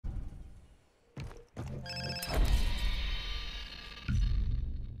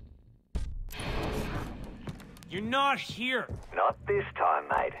You're not here. Not this time,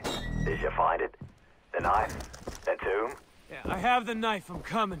 mate. Did you find it? The knife? The tomb? Yeah, I have the knife. I'm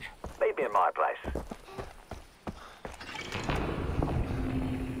coming. Meet me in my place.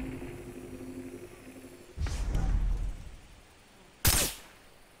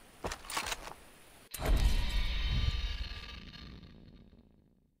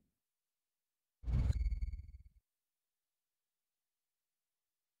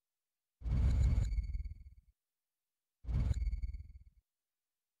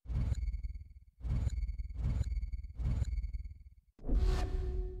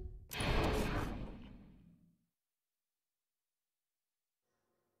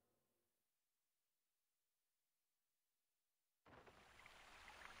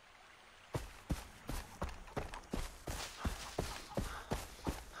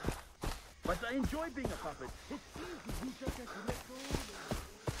 But I enjoy being a puppet. It's easy. You just have to let go of it.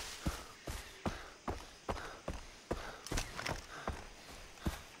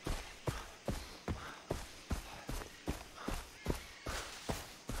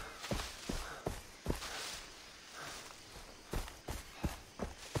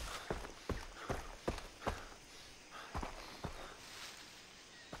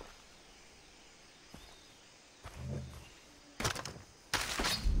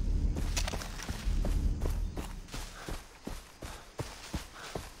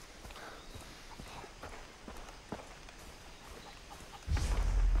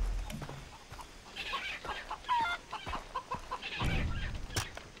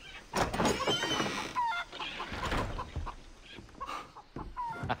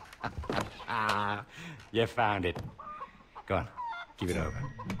 You found it. Go on, give it over.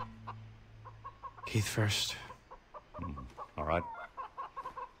 Keith first. All right.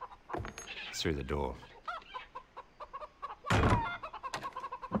 It's through the door.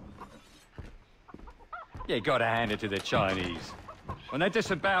 You gotta hand it to the Chinese. When they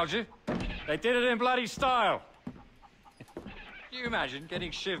disemboweled you, they did it in bloody style. Can you imagine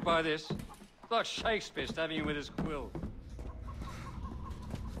getting shivved by this? It's like Shakespeare stabbing you with his quill.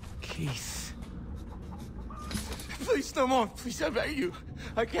 Keith. Please, no more. Please, I beg you.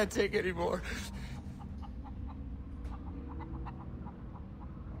 I can't take any more.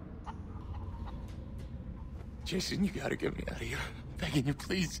 Jason, you gotta get me out of here. I'm begging you,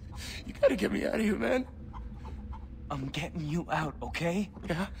 please. You gotta get me out of here, man. I'm getting you out, okay?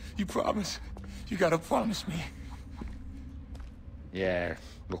 Yeah? You promise? You gotta promise me. Yeah,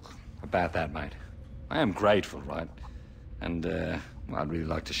 look, about that, mate. I am grateful, right? And, well, I'd really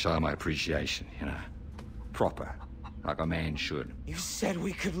like to show my appreciation, you know. Proper. Like a man should. You said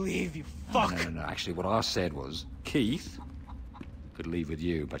we could leave, you fuck! No. Actually, what I said was, Keith could leave with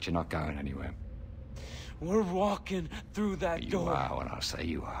you, but you're not going anywhere. We're walking through that door. You are when I say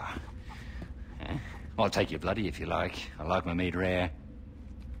you are. Eh? I'll take you bloody if you like. I like my meat rare.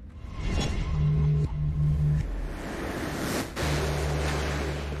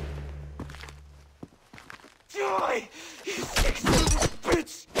 Die! You sick son of a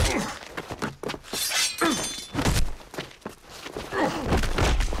bitch!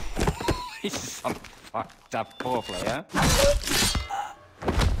 This is some fucked up foreplay, huh?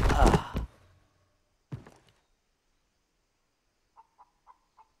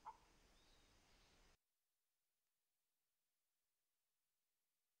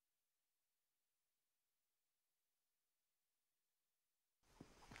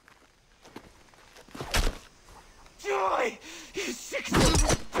 Die! You sick son of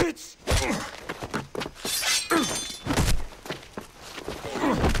a bitch!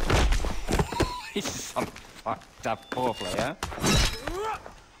 This is some fucked up foreplay, huh?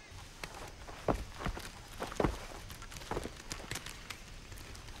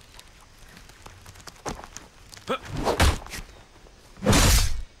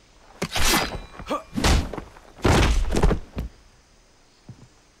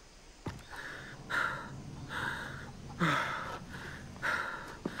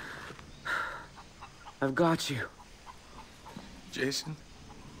 I've got you. Jason?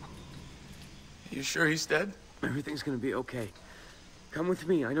 You sure he's dead? Everything's gonna be okay. Come with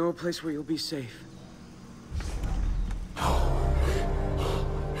me. I know a place where you'll be safe.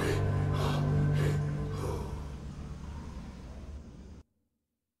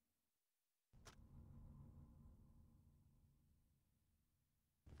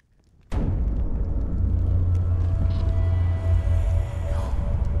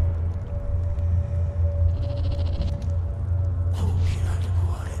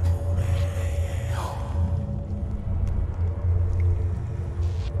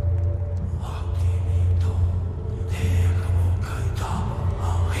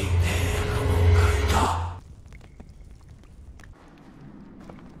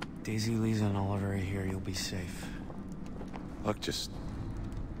 Daisy, Lisa, and Oliver are here. You'll be safe. Look, just...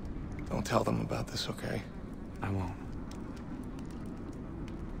 don't tell them about this, okay? I won't.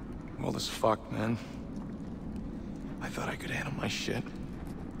 Well, as fuck, man. I thought I could handle my shit.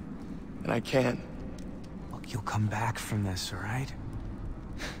 And I can't. Look, you'll come back from this, all right?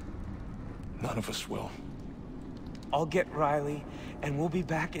 None of us will. I'll get Riley, and we'll be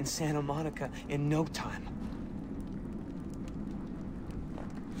back in Santa Monica in no time.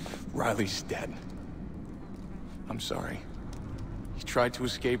 Riley's dead. I'm sorry. He tried to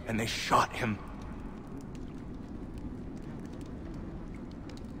escape, and they shot him.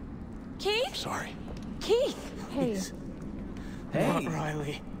 Keith? I'm sorry. Keith! Hey. Not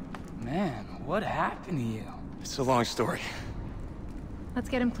Riley. Man, what happened to you? It's a long story. Let's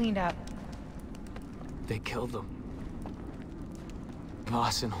get him cleaned up. They killed him.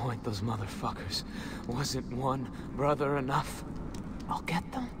 Voss and Hoyt, those motherfuckers. Wasn't one brother enough? I'll get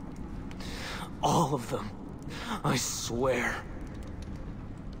them. All of them. I swear.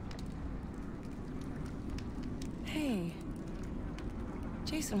 Hey.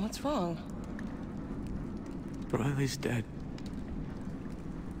 Jason, what's wrong? Riley's dead.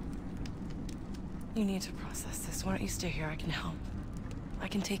 You need to process this. Why don't you stay here? I can help. I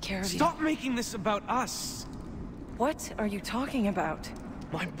can take care of you. Stop making this about us! What are you talking about?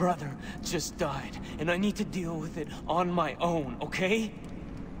 My brother just died, and I need to deal with it on my own, okay?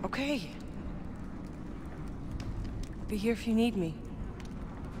 Okay. I'll be here if you need me.